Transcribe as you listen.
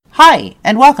Hi,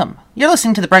 and welcome. You're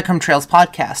listening to the Breadcrumb Trails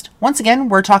podcast. Once again,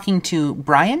 we're talking to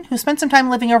Bryan, who spent some time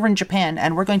living over in Japan,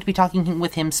 and we're going to be talking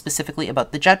with him specifically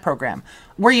about the JET program.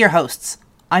 We're your hosts.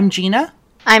 I'm Gina.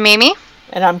 I'm Amy.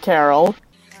 And I'm Carol.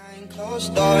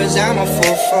 Closed doors, I'm a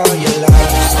fool for your love.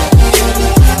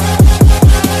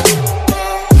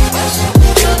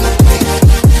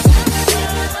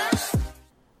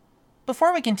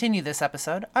 Before we continue this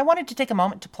episode, I wanted to take a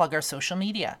moment to plug our social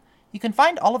media. You can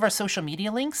find all of our social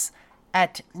media links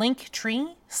at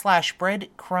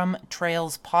linktree/breadcrumb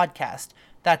trails podcast.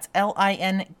 That's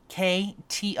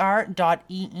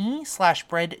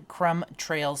linktr.ee/breadcrumb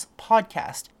trails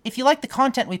podcast. If you like the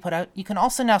content we put out, you can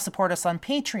also now support us on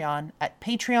Patreon at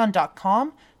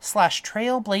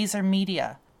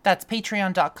patreon.com/trailblazermedia. That's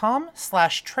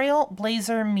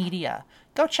patreon.com/trailblazermedia.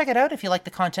 Go check it out if you like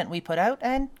the content we put out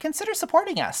and consider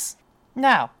supporting us.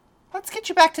 Now, let's get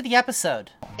you back to the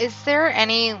episode. Is there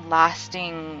any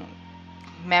lasting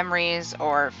memories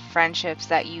or friendships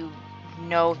that you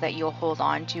know that you'll hold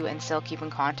on to and still keep in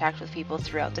contact with people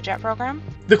throughout the JET program?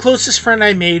 The closest friend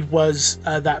I made was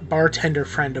that bartender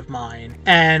friend of mine,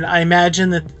 and I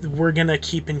imagine that we're gonna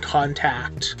keep in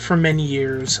contact for many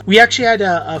years. We actually had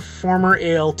a former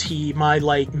ALT, my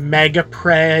mega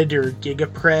pred or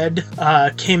gigapred,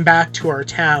 came back to our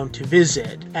town to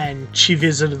visit, and she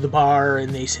visited the bar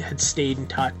and they had stayed in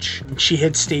touch. And she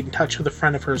had stayed in touch with a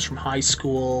friend of hers from high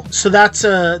school, so that's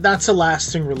a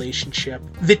lasting relationship.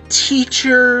 The teachers,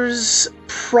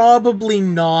 probably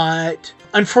not.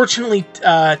 Unfortunately,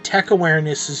 tech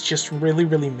awareness is just really,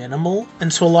 really minimal,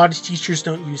 and so a lot of teachers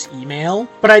don't use email.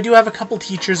 But I do have a couple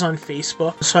teachers on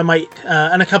Facebook, so I might,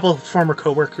 and a couple of former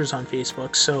coworkers on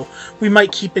Facebook, so we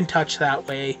might keep in touch that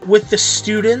way. With the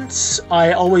students,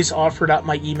 I always offered up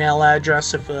my email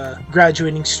address if a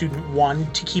graduating student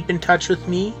wanted to keep in touch with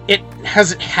me. It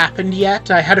hasn't happened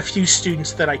yet. I had a few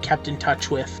students that I kept in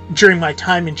touch with during my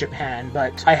time in Japan,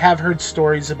 but I have heard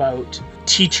stories about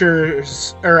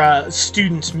teachers or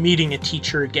students meeting a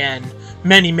teacher again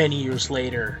many years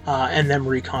later and them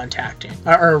reconnecting.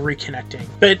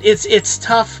 But it's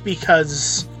tough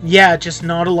because just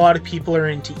not a lot of people are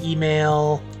into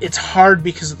email. It's hard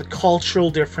because of the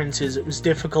cultural differences. It was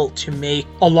difficult to make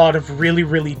a lot of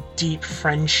really deep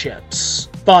friendships.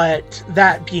 But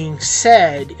that being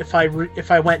said, if I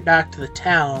went back to the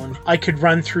town, I could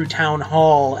run through town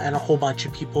hall and a whole bunch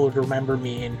of people would remember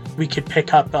me and we could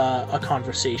pick up a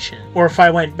conversation. Or if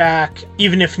I went back,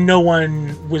 even if no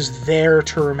one was there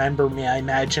to remember me, I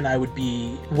imagine I would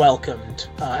be welcomed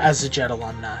as a JET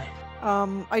alumni.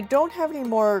 I don't have any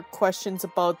more questions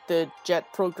about the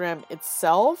JET program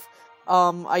itself.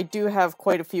 I do have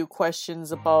quite a few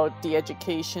questions about the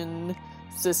education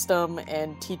system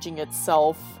and teaching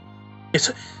itself.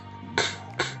 It's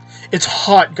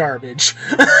hot garbage.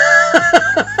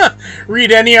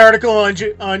 Read any article on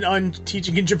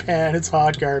teaching in Japan. It's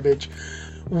hot garbage.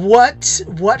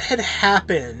 What had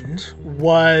happened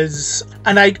was,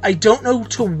 and I don't know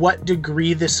to what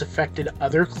degree this affected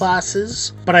other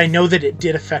classes, but I know that it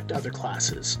did affect other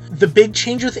classes. The big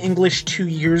change with English 2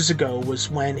 years ago was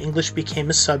when English became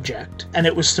a subject, and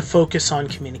it was to focus on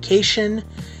communication.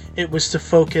 It was to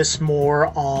focus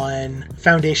more on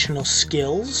foundational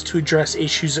skills to address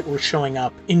issues that were showing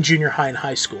up in junior high and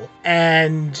high school.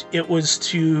 And it was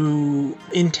to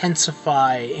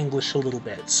intensify English a little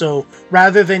bit. So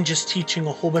rather than just teaching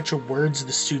a whole bunch of words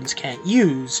the students can't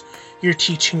use, you're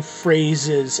teaching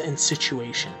phrases and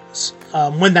situations.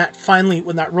 When that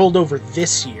rolled over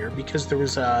this year, because there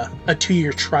was a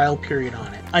 2-year trial period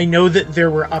on it, I know that there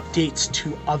were updates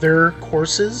to other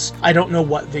courses. I don't know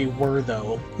what they were,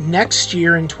 though. Next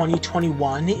year in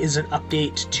 2021 is an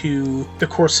update to the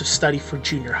course of study for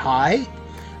junior high,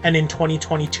 and in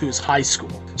 2022 is high school.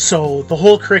 So the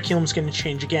whole curriculum is going to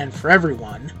change again for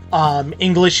everyone.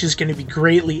 English is going to be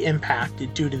greatly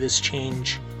impacted due to this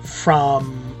change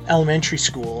from elementary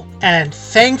school, and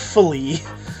thankfully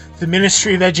the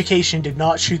Ministry of Education did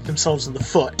not shoot themselves in the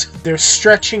foot. They're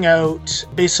stretching out,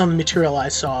 based on the material I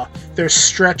saw, they're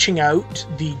stretching out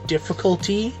the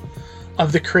difficulty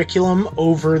of the curriculum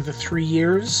over the 3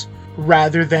 years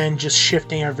rather than just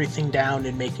shifting everything down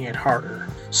and making it harder.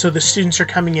 So the students are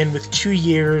coming in with 2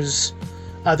 years,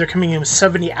 they're coming in with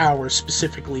 70 hours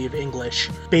specifically of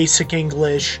English, basic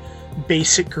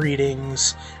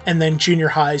greetings, and then junior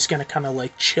high is going to kind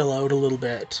of chill out a little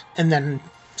bit, and then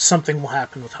something will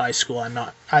happen with high school. I'm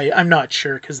not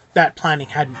sure because that planning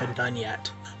hadn't been done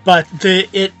yet. But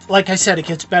like I said, it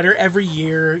gets better every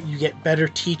year. You get better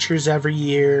teachers every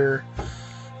year.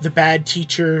 The bad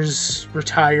teachers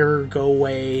retire or go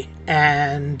away,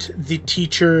 and the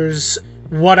teachers,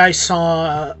 what I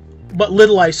saw what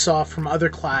little I saw from other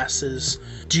classes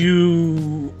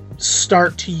do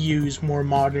start to use more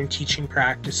modern teaching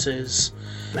practices,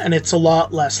 and it's a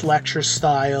lot less lecture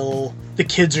style. The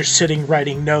kids are sitting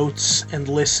writing notes and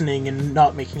listening and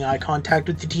not making eye contact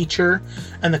with the teacher,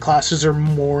 and the classes are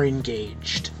more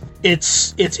engaged.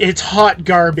 It's hot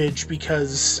garbage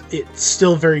because it's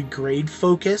still very grade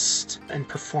focused and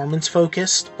performance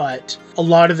focused, but a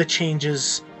lot of the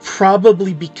changes,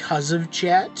 probably because of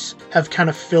JET, have kind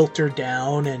of filtered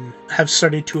down and have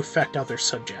started to affect other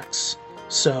subjects.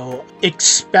 So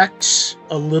expect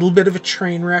a little bit of a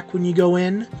train wreck when you go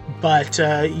in, but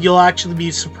you'll actually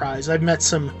be surprised. I've met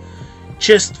some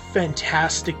just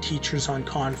fantastic teachers on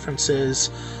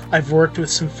conferences. I've worked with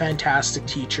some fantastic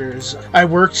teachers. I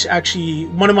worked actually,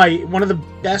 one of the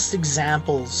best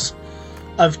examples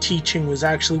of teaching was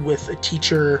actually with a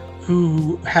teacher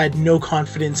who had no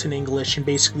confidence in English and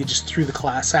basically just threw the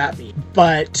class at me.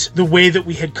 But the way that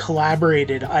we had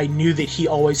collaborated, I knew that he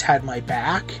always had my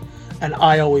back and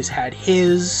I always had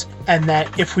his, and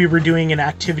that if we were doing an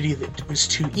activity that was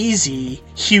too easy,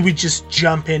 he would just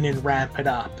jump in and ramp it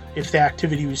up. If the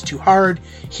activity was too hard,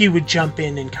 he would jump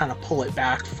in and kind of pull it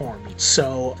back for me.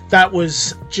 So that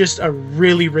was just a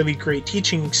really, really great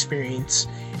teaching experience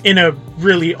in a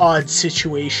really odd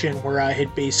situation where I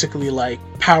had basically like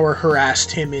power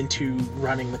harassed him into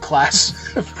running the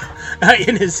class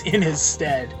in his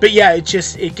stead. But yeah,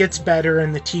 it gets better,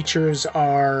 and the teachers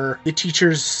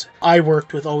I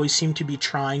worked with always seem to be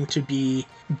trying to be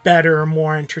better,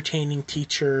 more entertaining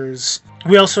teachers.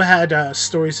 We also had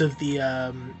stories of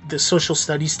the social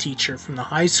studies teacher from the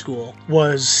high school.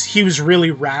 He was really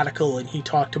radical, and he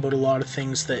talked about a lot of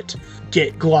things that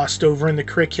get glossed over in the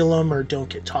curriculum or don't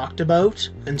get talked about.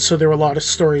 And so there were a lot of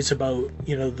stories about,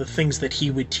 the things that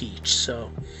he would teach. So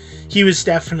he was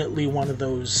definitely one of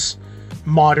those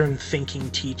modern thinking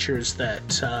teachers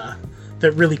that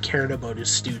really cared about his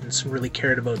students and really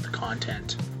cared about the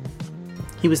content.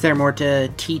 He was there more to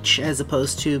teach as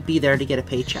opposed to be there to get a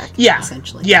paycheck. Yeah,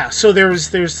 essentially. Yeah. So there's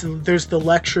the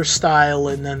lecture style,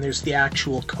 and then there's the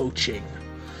actual coaching.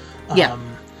 Yeah.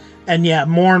 And yeah,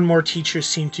 more and more teachers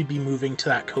seem to be moving to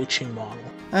that coaching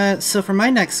model. So for my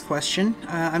next question,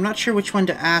 I'm not sure which one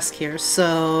to ask here,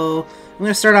 so I'm going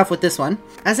to start off with this one.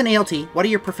 As an ALT, what are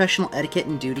your professional etiquette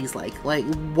and duties like? Like,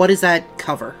 what does that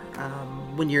cover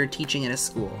when you're teaching in a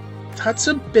school? That's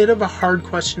a bit of a hard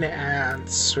question to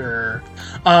answer.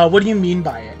 What do you mean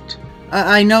by it?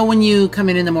 I know when you come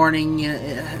in the morning,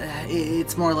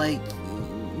 it's more like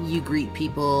you greet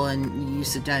people and you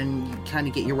sit down, you kind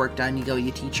of get your work done,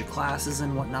 you teach your classes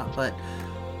and whatnot, but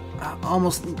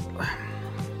almost...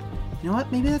 You know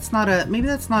what? Maybe that's not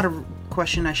a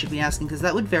question I should be asking, because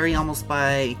that would vary almost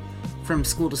from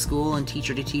school to school and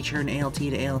teacher to teacher and ALT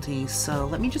to ALT. So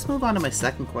let me just move on to my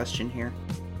second question here.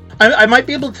 I might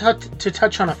be able to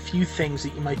touch on a few things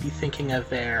that you might be thinking of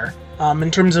there, in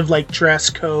terms of like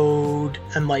dress code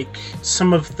and like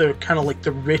some of the kind of like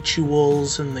the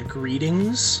rituals and the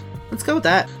greetings. Let's go with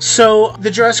that. So the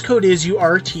dress code is you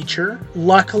are a teacher.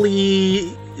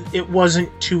 Luckily, it wasn't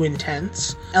too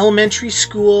intense. Elementary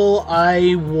school,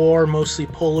 I wore mostly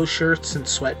polo shirts and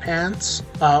sweatpants,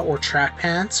 or track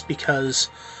pants, because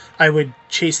I would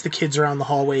chase the kids around the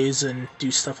hallways and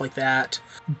do stuff like that.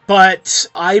 But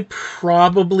I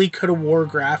probably could have wore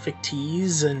graphic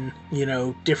tees and,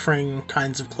 differing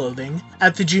kinds of clothing.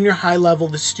 At the junior high level,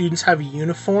 the students have a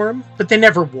uniform, but they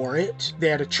never wore it. They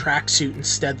had a tracksuit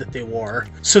instead that they wore.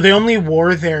 So they only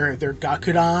wore their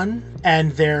gakudan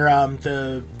and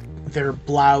their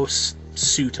blouse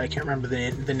suit. I can't remember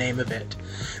the name of it.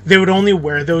 They would only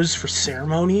wear those for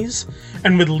ceremonies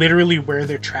and would literally wear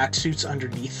their tracksuits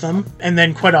underneath them. And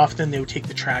then quite often they would take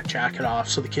the track jacket off,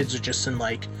 so the kids are just in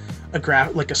like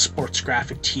a sports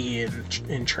graphic tee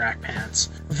and track pants.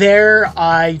 There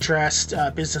I dressed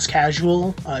business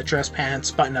casual, dress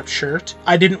pants, button-up shirt.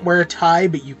 I didn't wear a tie,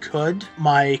 but you could.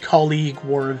 My colleague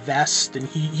wore a vest, and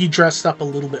he dressed up a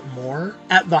little bit more.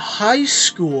 At the high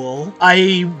school,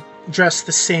 I dressed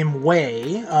the same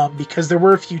way, because there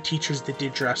were a few teachers that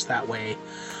did dress that way,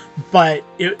 but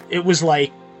it was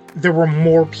like there were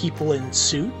more people in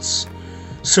suits.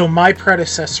 So my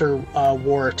predecessor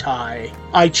wore a tie.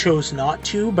 I chose not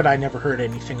to, but I never heard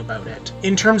anything about it.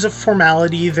 In terms of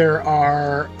formality, there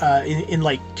are in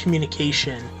like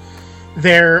communication,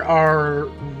 there are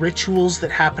rituals that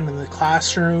happen in the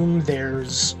classroom.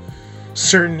 There's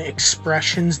certain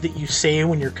expressions that you say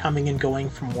when you're coming and going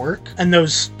from work, and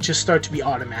those just start to be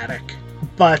automatic.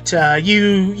 But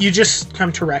you just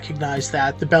come to recognize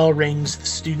that the bell rings, the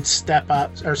students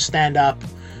stand up,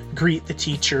 greet the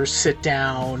teacher, sit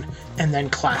down, and then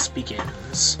class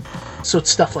begins. So it's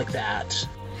stuff like that.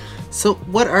 So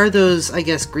what are those, I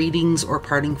guess, greetings or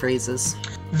parting phrases?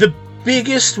 The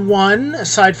biggest one,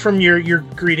 aside from your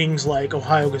greetings like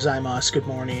Ohayo gozaimasu, good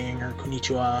morning, or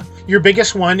konnichiwa, your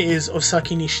biggest one is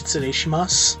Osaki ni shitsurei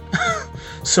shimasu.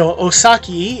 So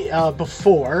Osaki,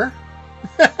 before...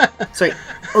 Sorry,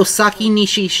 Osaki ni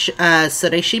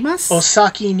shitsurei shimasu?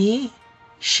 Osaki ni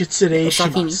shitsurei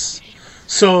shimasu.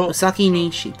 So Osaki ni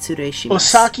shitsurei shimasu.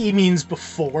 Osaki means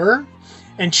before,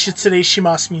 and shitsurei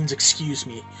shimasu means excuse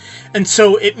me. And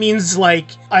so it means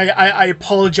like, I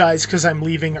apologize because I'm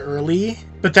leaving early,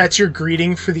 but that's your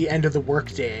greeting for the end of the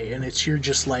workday, and you're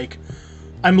just like,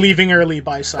 I'm leaving early,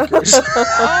 bye suckers.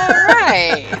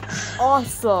 Alright.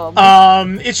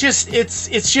 Awesome. It's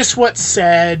just what's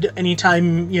said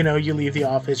anytime, you leave the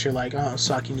office. You're like, oh,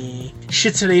 Osaki ni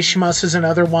shitsurei shimasu is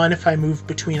another one. If I moved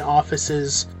between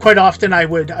offices, quite often I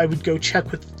would go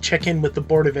check in with the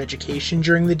Board of Education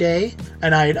during the day,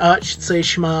 and I'd shitsurei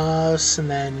shimasu, and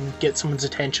then get someone's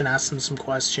attention, ask them some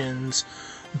questions,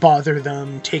 bother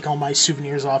them, take all my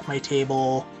souvenirs off my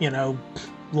table,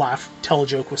 laugh, tell a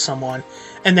joke with someone,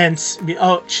 and then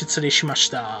shitsurei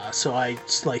shimashita, so I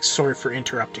like, sorry for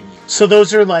interrupting you. So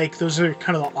those are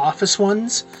kind of the office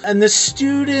ones, and the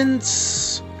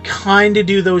students kind of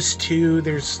do those too.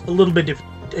 There's a little bit of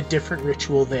a different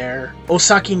ritual there.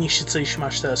 Osaki ni shitsurei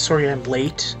shimashita, sorry I'm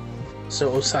late.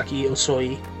 So Osaki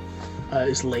osoi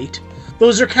is late.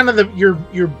 Those are kind of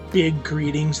your big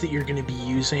greetings that you're going to be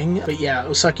using. But yeah,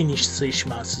 Osaki ni shitsurei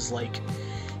shimasu is like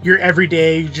your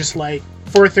everyday, you're just like,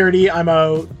 4:30, I'm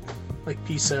out. Like,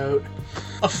 peace out.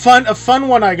 A fun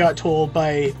one I got told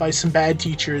by some bad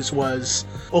teachers was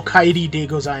Okaeri de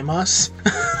gozaimasu,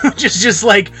 which is just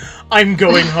like, I'm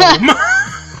going home.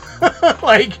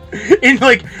 Like, in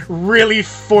like really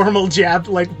formal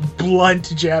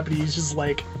blunt Japanese, just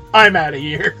like, I'm out of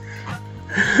here.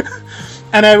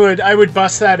 And I would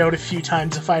bust that out a few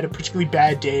times if I had a particularly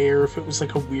bad day, or if it was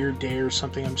like a weird day or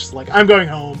something. I'm just like, I'm going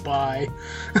home, bye.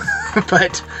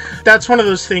 But that's one of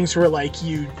those things where like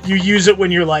you use it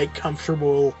when you're like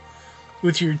comfortable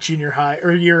with your junior high,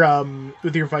 or your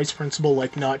with your vice principal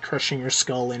like not crushing your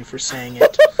skull in for saying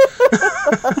it.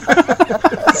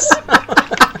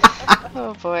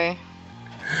 Oh boy.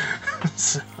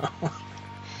 So.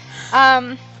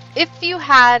 If you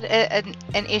had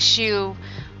an issue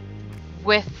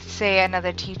with, say,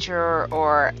 another teacher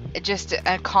or just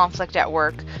a conflict at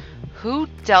work, who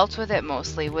dealt with it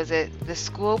mostly? Was it the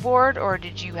school board, or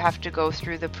did you have to go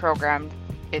through the program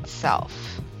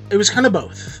itself? It was kind of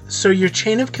both. So your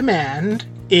chain of command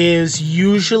is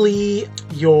usually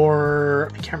I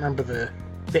can't remember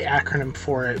the acronym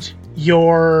for it,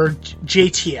 your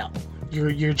JTL,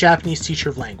 your Japanese teacher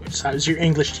of language. So that was your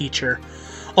English teacher.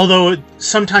 Although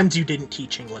sometimes you didn't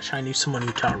teach English. I knew someone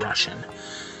who taught Russian.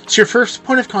 So your first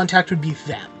point of contact would be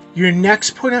them. Your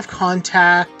next point of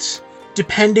contact,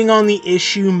 depending on the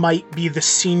issue, might be the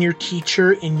senior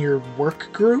teacher in your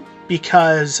work group,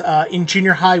 because in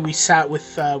junior high we sat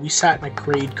in a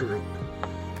grade group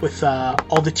with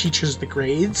all the teachers of the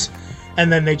grades, and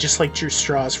then they just like drew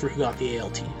straws for who got the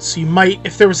ALT. So you might,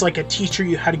 if there was like a teacher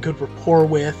you had a good rapport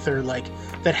with, or like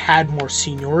that had more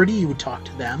seniority, you would talk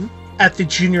to them. At the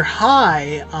junior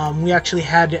high, we actually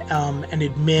had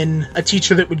a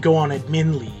teacher that would go on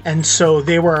admin leave, and so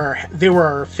they were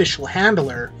our official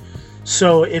handler.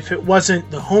 So if it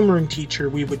wasn't the homeroom teacher,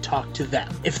 we would talk to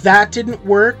them. If that didn't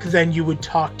work, then you would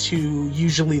talk to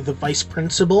usually the vice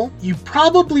principal. You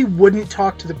probably wouldn't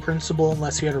talk to the principal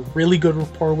unless you had a really good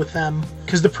rapport with them,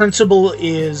 because the principal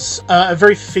is a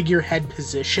very figurehead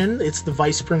position. It's the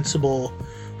vice principal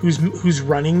who's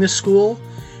running the school,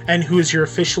 and who is your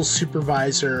official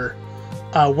supervisor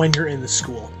when you're in the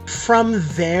school. From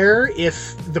there,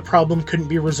 if the problem couldn't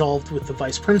be resolved with the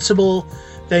vice principal,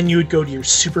 then you would go to your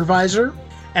supervisor,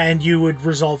 and you would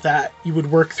resolve that. You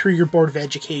would work through your Board of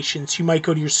Education. So you might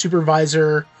go to your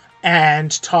supervisor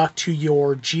and talk to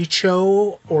your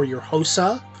Jicho or your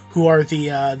Hosa, who are the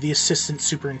assistant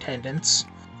superintendents.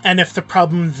 And if the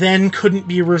problem then couldn't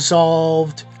be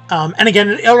resolved, and again,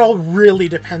 it all really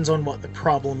depends on what the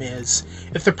problem is.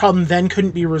 If the problem then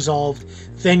couldn't be resolved,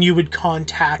 then you would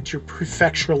contact your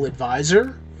prefectural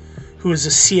advisor, who is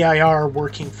a CIR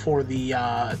working for the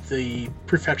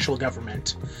prefectural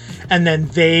government. And then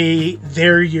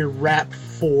they're your rep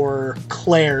for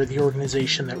Claire, the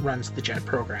organization that runs the JET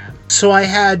program. So I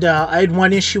had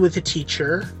one issue with a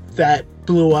teacher that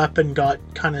blew up and got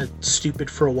kind of stupid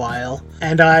for a while.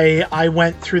 And I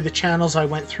went through the channels. I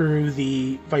went through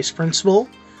the vice principal,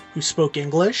 who spoke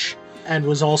English, and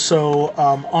was also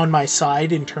on my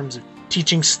side in terms of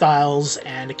teaching styles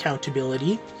and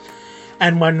accountability.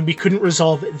 And when we couldn't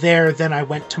resolve it there, then I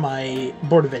went to my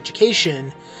Board of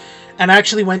Education, And I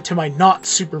actually went to my not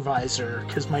supervisor,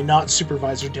 because my not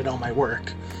supervisor did all my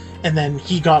work. And then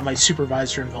he got my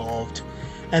supervisor involved.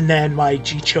 And then my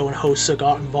GCHO and HOSA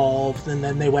got involved. And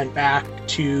then they went back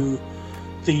to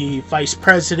the vice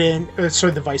principal.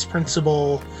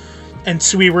 And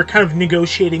so we were kind of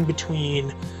negotiating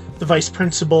between the vice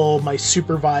principal, my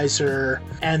supervisor,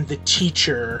 and the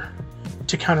teacher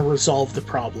to kind of resolve the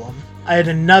problem. I had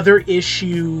another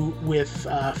issue with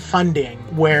funding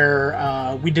where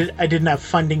I didn't have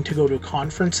funding to go to a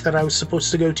conference that I was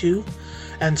supposed to go to.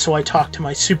 And so I talked to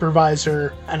my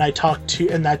supervisor, and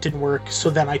that didn't work. So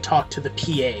then I talked to the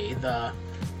PA,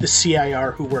 the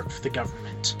CIR who worked for the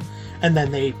government. And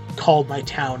then they called my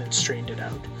town and straightened it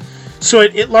out. So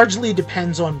it largely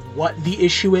depends on what the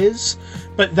issue is,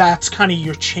 but that's kind of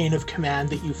your chain of command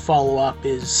that you follow up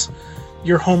is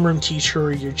your homeroom teacher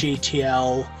or your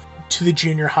JTL to the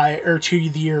junior high, or to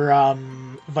your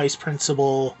vice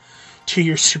principal, to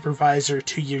your supervisor,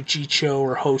 to your GCHO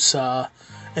or HOSA,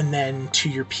 and then to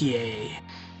your PA.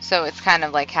 So it's kind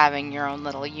of like having your own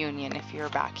little union if you're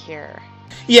back here.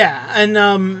 Yeah, and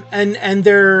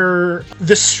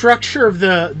the structure of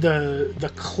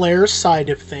the Clare side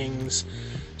of things.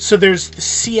 So there's the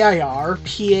CIR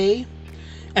PA,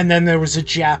 and then there was a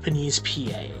Japanese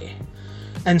PA,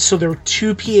 and so there were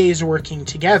two PAs working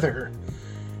together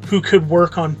who could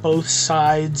work on both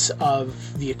sides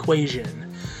of the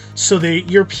equation. So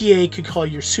your PA could call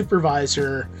your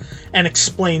supervisor and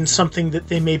explain something that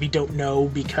they maybe don't know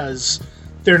because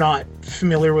they're not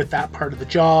familiar with that part of the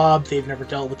job, they've never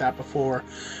dealt with that before.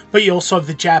 But you also have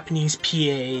the Japanese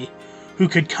PA who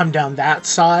could come down that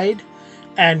side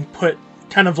and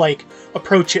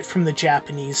approach it from the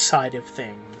Japanese side of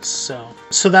things.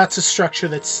 So that's a structure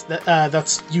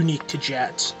that's unique to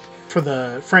JET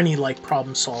for any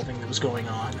problem solving that was going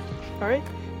on. All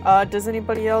right. Does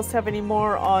anybody else have any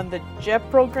more on the JET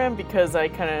program? Because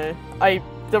the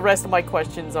rest of my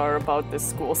questions are about the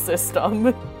school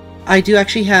system. I do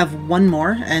actually have one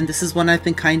more, and this is one I've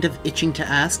been kind of itching to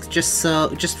ask,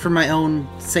 just for my own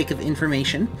sake of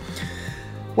information.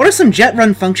 What are some JET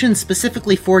run functions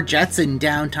specifically for JETs in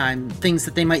downtime? Things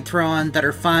that they might throw on that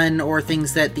are fun, or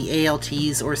things that the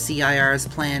ALTs or CIRs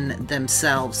plan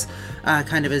themselves,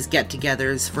 kind of as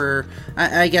get-togethers for,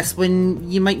 I guess,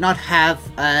 when you might not have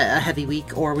a heavy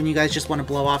week, or when you guys just want to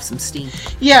blow off some steam.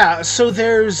 Yeah, so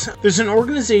there's an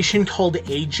organization called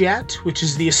AJET, which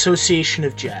is the Association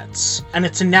of Jets, and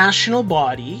it's a national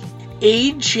body.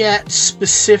 AJET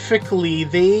specifically,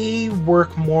 they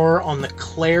work more on the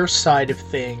Clare side of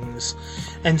things,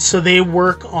 and so they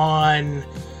work on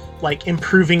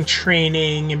improving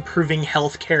training, improving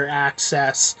healthcare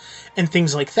access, and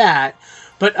things like that.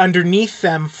 But underneath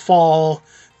them fall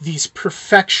these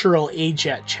prefectural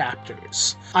AJET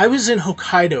chapters. I was in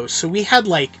Hokkaido, so we had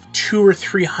 200 or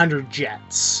 300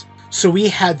 jets. So we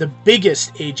had the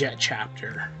biggest AJET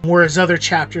chapter, whereas other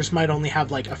chapters might only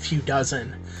have a few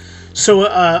dozen. So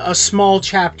a small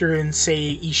chapter in,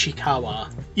 say, Ishikawa,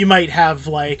 you might have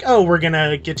we're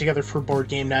gonna get together for board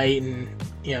game night, and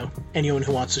anyone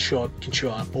who wants to show up can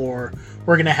show up, or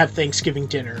we're gonna have Thanksgiving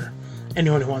dinner,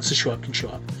 anyone who wants to show up can show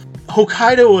up.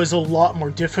 Hokkaido is a lot more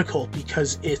difficult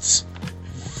because it's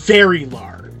very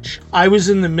large. I was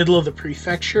in the middle of the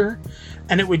prefecture,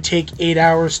 and it would take 8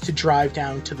 hours to drive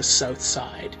down to the south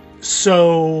side.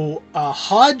 So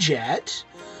Hajet,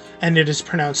 and it is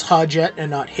pronounced Hajet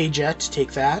and not Hayjet,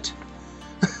 take that.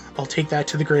 I'll take that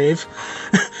to the grave.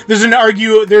 There's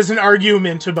an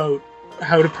argument about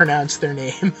how to pronounce their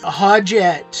name.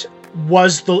 Hajet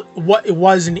was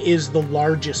the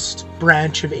largest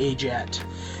branch of AJET.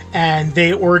 And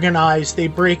they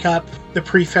break up the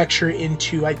prefecture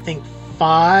into, I think,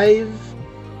 5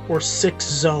 or 6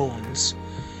 zones.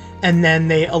 And then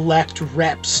they elect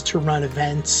reps to run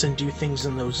events and do things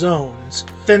in those zones.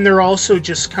 Then there are also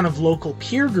just kind of local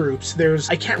peer groups.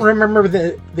 I can't remember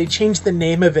they changed the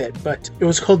name of it, but it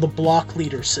was called the block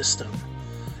leader system.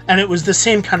 And it was the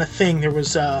same kind of thing. There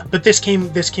was, but this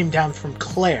came down from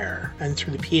Clare and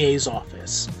through the PA's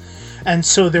office. And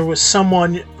so there was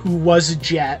someone who was a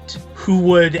JET who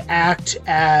would act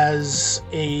as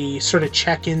a sort of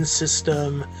check-in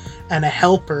system and a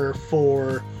helper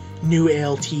for new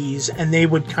ALTs, and they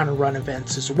would kind of run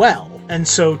events as well. And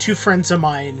so 2 friends of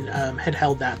mine had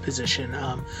held that position.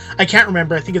 I can't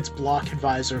remember, I think it's block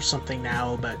advisor or something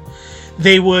now, but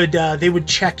they would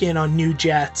check in on new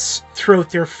jets throughout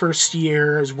their first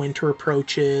year as winter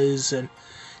approaches, and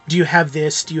do you have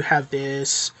this? Do you have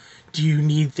this? Do you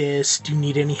need this? Do you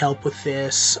need any help with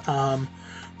this?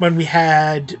 When we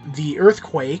had the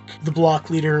earthquake, the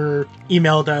block leader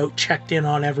emailed out, checked in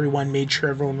on everyone, made sure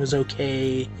everyone was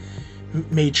okay,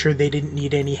 made sure they didn't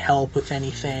need any help with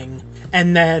anything.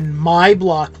 And then my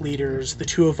block leaders, the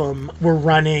two of them, were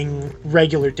running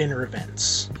regular dinner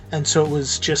events. And so it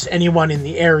was just anyone in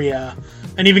the area,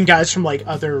 and even guys from like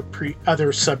other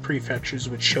sub-prefectures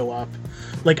would show up.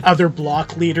 Like other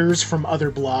block leaders from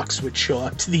other blocks would show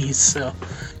up to these.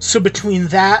 So between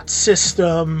that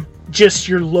system, just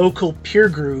your local peer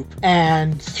group,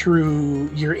 and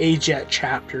through your AJET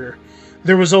chapter,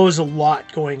 there was always a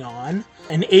lot going on.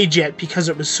 And AJET, because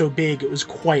it was so big, it was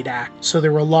quite active. So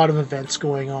there were a lot of events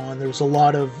going on. There was a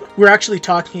lot of... We're actually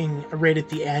talking right at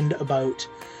the end about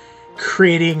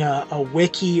creating a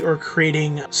wiki or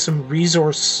creating some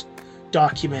resource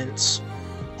documents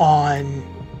on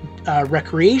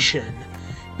recreation,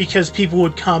 because people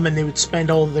would come and they would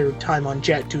spend all their time on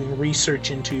JET doing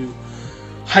research into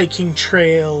hiking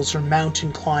trails or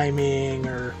mountain climbing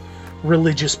or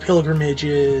religious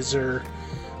pilgrimages or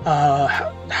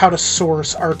how to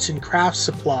source arts and crafts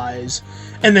supplies,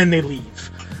 and then they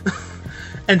leave.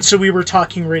 And so we were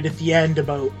talking right at the end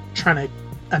about trying to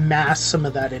amass some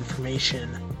of that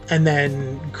information, and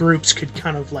then groups could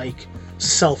kind of like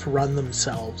self-run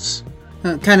themselves.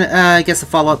 I guess a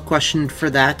follow-up question for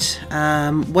that.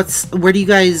 Where do you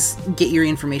guys get your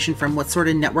information from? What sort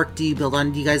of network do you build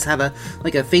on? Do you guys have a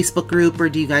Facebook group, or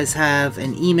do you guys have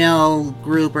an email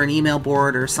group or an email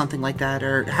board or something like that?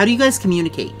 Or how do you guys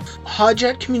communicate?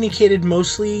 Hodjet communicated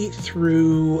mostly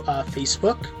through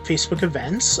Facebook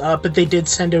events, but they did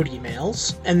send out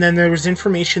emails. And then there was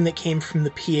information that came from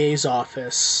the PA's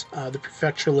office, the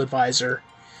prefectural advisor,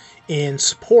 in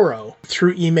Sapporo,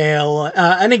 through email,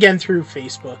 and again through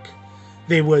Facebook.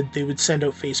 They would send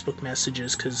out Facebook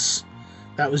messages because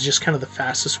that was just kind of the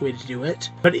fastest way to do it.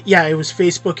 But yeah, it was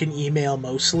Facebook and email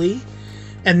mostly.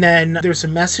 And then there's a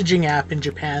messaging app in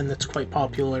Japan that's quite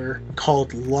popular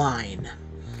called Line.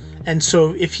 And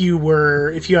so if you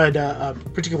had a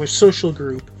particular social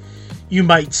group, you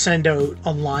might send out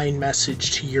a Line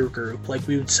message to your group. Like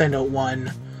we would send out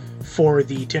one for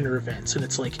the dinner events, and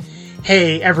it's like,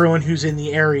 hey, everyone who's in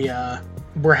the area,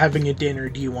 we're having a dinner,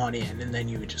 do you want in? And then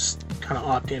you would just kind of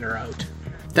opt in or out.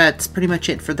 That's pretty much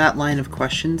it for that line of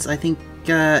questions. I think,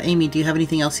 Amy, do you have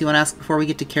anything else you want to ask before we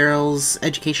get to Carol's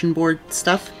education board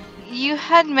stuff? You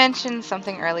had mentioned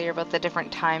something earlier about the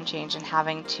different time change and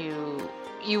having to...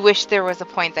 You wish there was a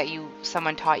point that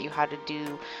someone taught you how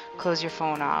to close your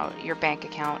phone out, your bank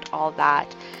account, all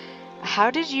that. How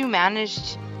did you manage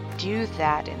to do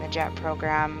that in the JET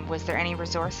program? Was there any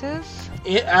resources?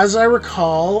 As I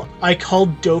recall, I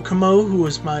called Docomo, who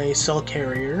was my cell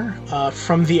carrier,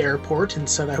 from the airport and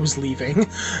said I was leaving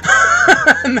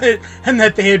and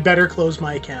that they had better close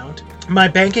my account. My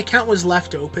bank account was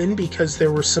left open because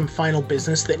there was some final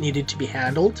business that needed to be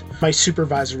handled. My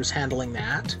supervisor was handling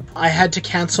that. I had to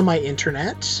cancel my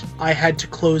internet. I had to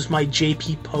close my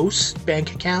JP Post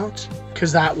bank account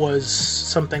because that was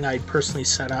something I personally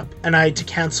set up. And I had to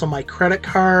cancel my credit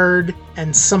card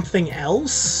and something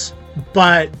else.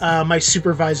 But my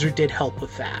supervisor did help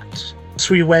with that.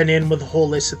 So we went in with a whole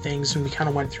list of things, and we kind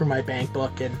of went through my bank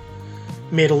book and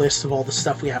made a list of all the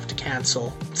stuff we have to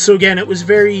cancel. So again, it was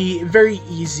very, very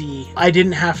easy. I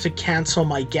didn't have to cancel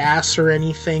my gas or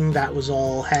anything. That was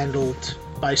all handled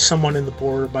by someone in the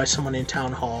board, by someone in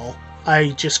town hall. I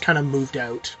just kind of moved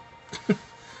out.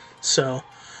 So,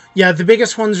 yeah, the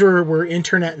biggest ones were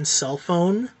internet and cell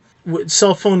phone.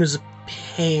 Cell phone is a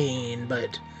pain,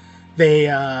 but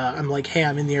I'm like, hey,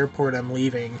 I'm in the airport, I'm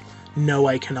leaving. No,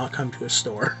 I cannot come to a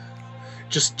store.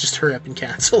 Just hurry up and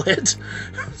cancel it.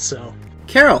 So...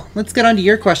 Carol, let's get on to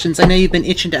your questions. I know you've been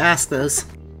itching to ask those.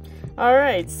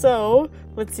 Alright, so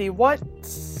let's see. What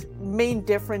main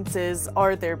differences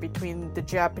are there between the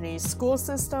Japanese school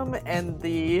system and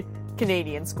the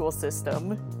Canadian school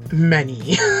system?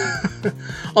 Many.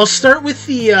 I'll start with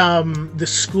the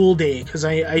school day, because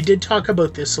I did talk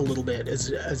about this a little bit as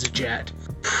a JET.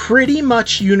 Pretty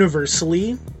much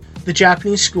universally, the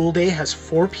Japanese school day has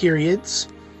 4 periods,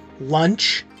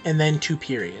 lunch, and then 2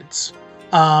 periods.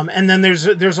 And then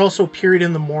there's also a period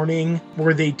in the morning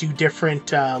where they do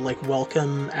different like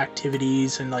welcome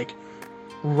activities and like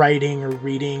writing or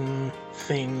reading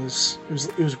things.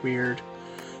 It was weird,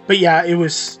 but yeah, it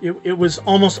was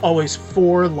almost always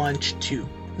 4 lunch 2.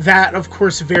 That of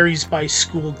course varies by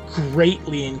school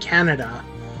greatly in Canada,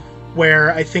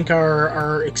 where I think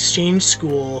our exchange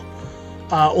school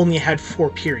only had 4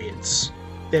 periods.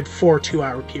 They had 4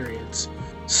 2-hour periods.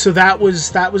 So that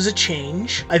was a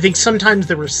change. I think sometimes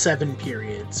there were 7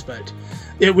 periods, but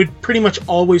it would pretty much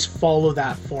always follow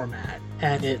that format.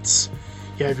 And it's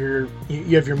you have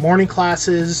your morning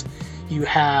classes, you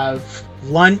have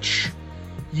lunch,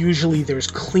 usually there's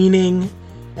cleaning,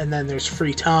 and then there's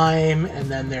free time, and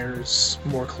then there's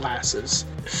more classes.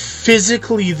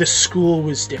 Physically, the school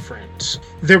was different.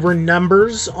 There were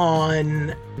numbers on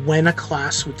when a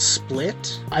class would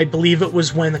split. I believe it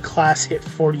was when the class hit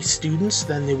 40 students,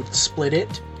 then they would split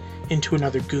it into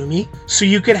another gumi. So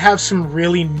you could have some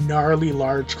really gnarly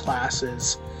large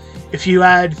classes. If you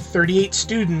had 38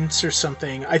 students or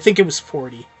something, I think it was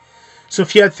 40. So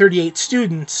if you had 38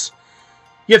 students,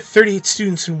 you have 38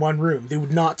 students in one room. They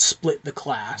would not split the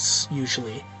class,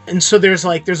 usually. And so there's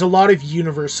a lot of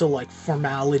universal,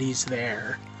 formalities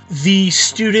there. The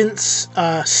students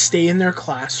stay in their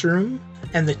classroom,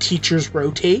 and the teachers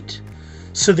rotate.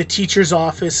 So the teacher's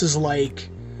office is like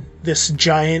this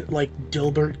giant,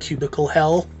 Dilbert cubicle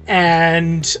hell.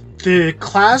 And the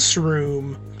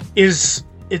classroom is,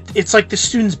 it's like the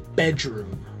student's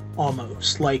bedroom,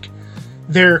 almost.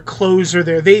 Their clothes are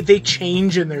there. They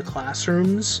change in their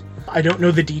classrooms. I don't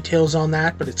know the details on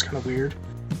that, but it's kind of weird.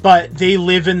 But they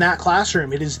live in that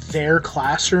classroom. It is their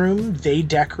classroom. They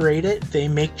decorate it. They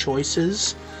make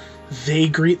choices. They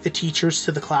greet the teachers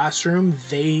to the classroom.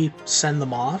 They send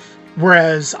them off.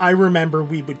 Whereas I remember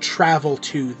we would travel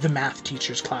to the math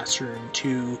teacher's classroom,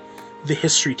 to the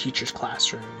history teacher's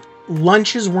classroom.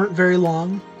 Lunches weren't very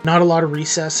long. Not a lot of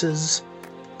recesses.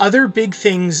 Other big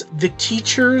things, the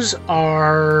teachers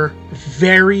are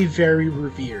very, very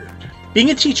revered. Being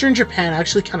a teacher in Japan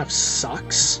actually kind of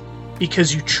sucks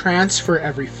because you transfer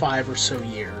every 5 or so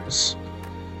years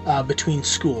between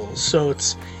schools. So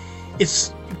it's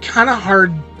kind of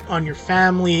hard on your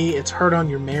family. It's hard on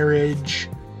your marriage.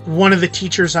 One of the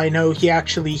teachers I know,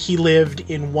 he lived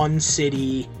in one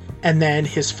city and then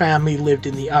his family lived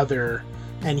in the other.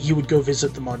 And he would go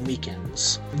visit them on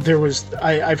weekends.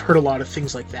 I've heard a lot of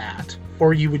things like that.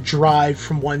 Or you would drive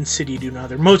from one city to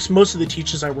another. Most of the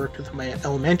teachers I worked with in my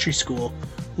elementary school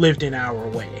lived an hour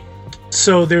away.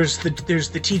 So there's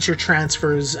the teacher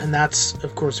transfers, and that's,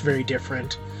 of course, very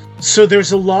different. So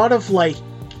there's a lot of,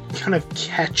 kind of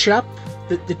catch-up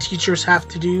that the teachers have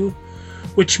to do,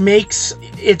 which makes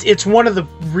it's one of the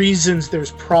reasons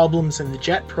there's problems in the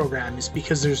JET program is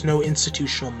because there's no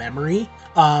institutional memory.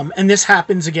 And this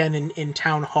happens again in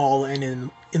town hall and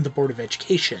in the Board of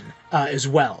Education as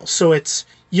well. So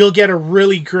you'll get a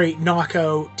really great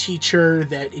knockout teacher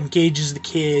that engages the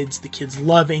kids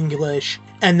love English,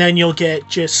 and then you'll get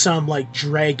just some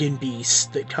dragon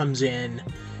beast that comes in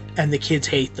and the kids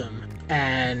hate them,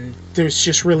 and there's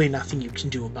just really nothing you can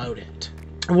do about it.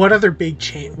 What other big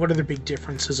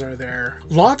differences are there?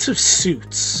 Lots of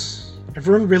suits.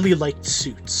 Everyone really liked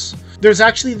suits. There's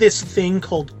actually this thing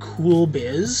called cool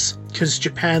biz, because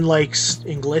Japan likes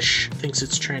English, thinks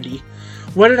it's trendy.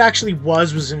 What it actually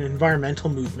was an environmental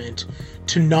movement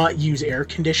to not use air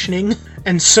conditioning,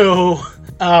 and so,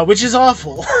 which is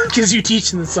awful, because you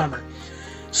teach in the summer.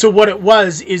 So what it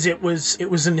was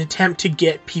an attempt to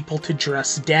get people to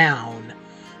dress down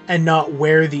and not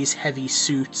wear these heavy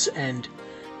suits and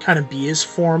kind of be as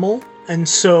formal. And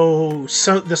so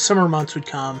the summer months would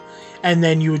come, and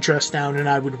then you would dress down, and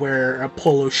I would wear a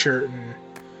polo shirt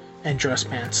and dress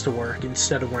pants to work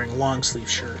instead of wearing a long sleeve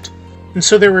shirt. And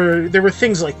so there were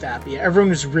things like that. But yeah, everyone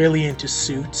was really into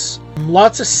suits.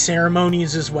 Lots of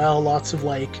ceremonies as well. Lots of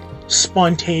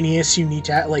spontaneous. You need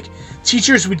to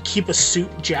teachers would keep a suit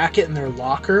jacket in their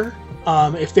locker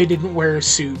if they didn't wear a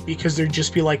suit, because there'd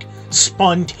just be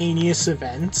spontaneous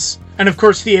events. And of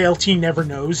course the ALT never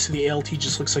knows, so the ALT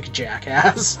just looks like a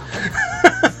jackass.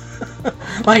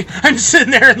 I'm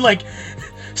sitting there in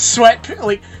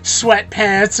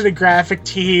sweatpants and a graphic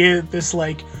tee at this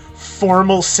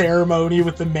formal ceremony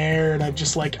with the mayor, and I'm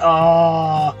just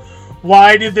why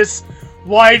did this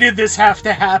have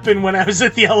to happen when I was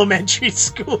at the elementary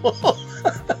school?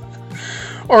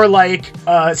 Or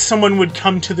someone would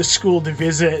come to the school to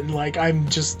visit, and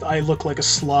I look like a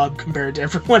slob compared to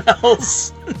everyone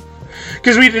else.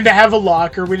 Because we didn't have a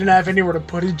locker, we didn't have anywhere to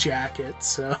put a jacket,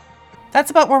 so.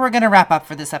 That's about where we're going to wrap up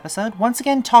for this episode. Once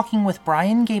again, talking with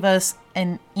Bryan gave us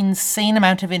an insane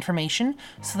amount of information,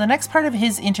 so the next part of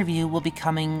his interview will be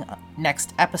coming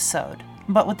next episode.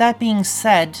 But with that being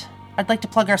said, I'd like to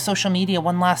plug our social media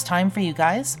one last time for you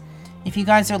guys. If you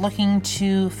guys are looking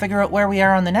to figure out where we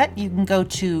are on the net, you can go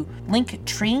to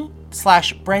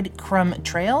linktree/breadcrumb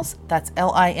trails. That's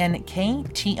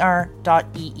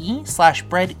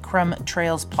linktr.ee/breadcrumb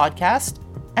trails podcast.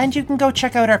 And you can go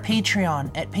check out our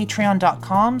Patreon at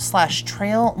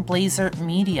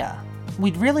patreon.com/trailblazermedia.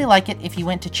 We'd really like it if you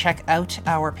went to check out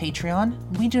our Patreon.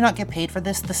 We do not get paid for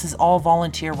this. This is all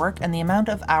volunteer work, and the amount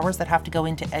of hours that have to go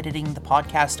into editing the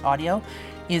podcast audio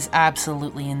is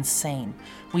absolutely insane.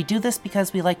 We do this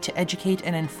because we like to educate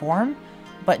and inform,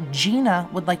 but Gina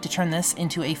would like to turn this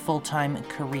into a full-time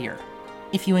career.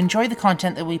 If you enjoy the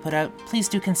content that we put out, please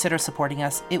do consider supporting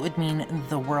us. It would mean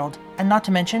the world. And not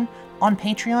to mention, on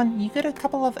Patreon, you get a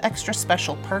couple of extra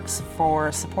special perks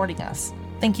for supporting us.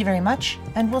 Thank you very much,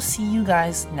 and we'll see you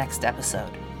guys next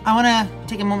episode. I want to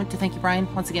take a moment to thank you,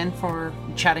 Bryan, once again for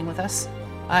chatting with us.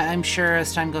 I'm sure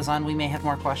as time goes on, we may have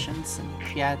more questions. And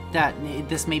yeah,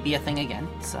 this may be a thing again,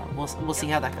 so we'll see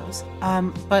how that goes.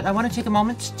 But I want to take a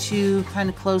moment to kind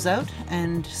of close out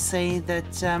and say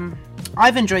that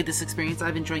I've enjoyed this experience.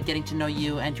 I've enjoyed getting to know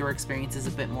you and your experiences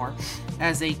a bit more.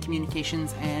 As a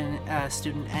communications and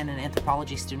student and an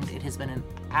anthropology student, it has been an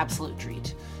absolute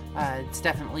treat. It's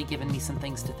definitely given me some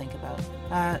things to think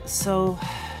about. So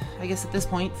I guess at this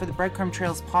point, for the Breadcrumb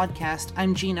Trails podcast,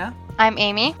 I'm Gina. I'm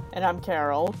Amy. And I'm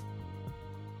Carol.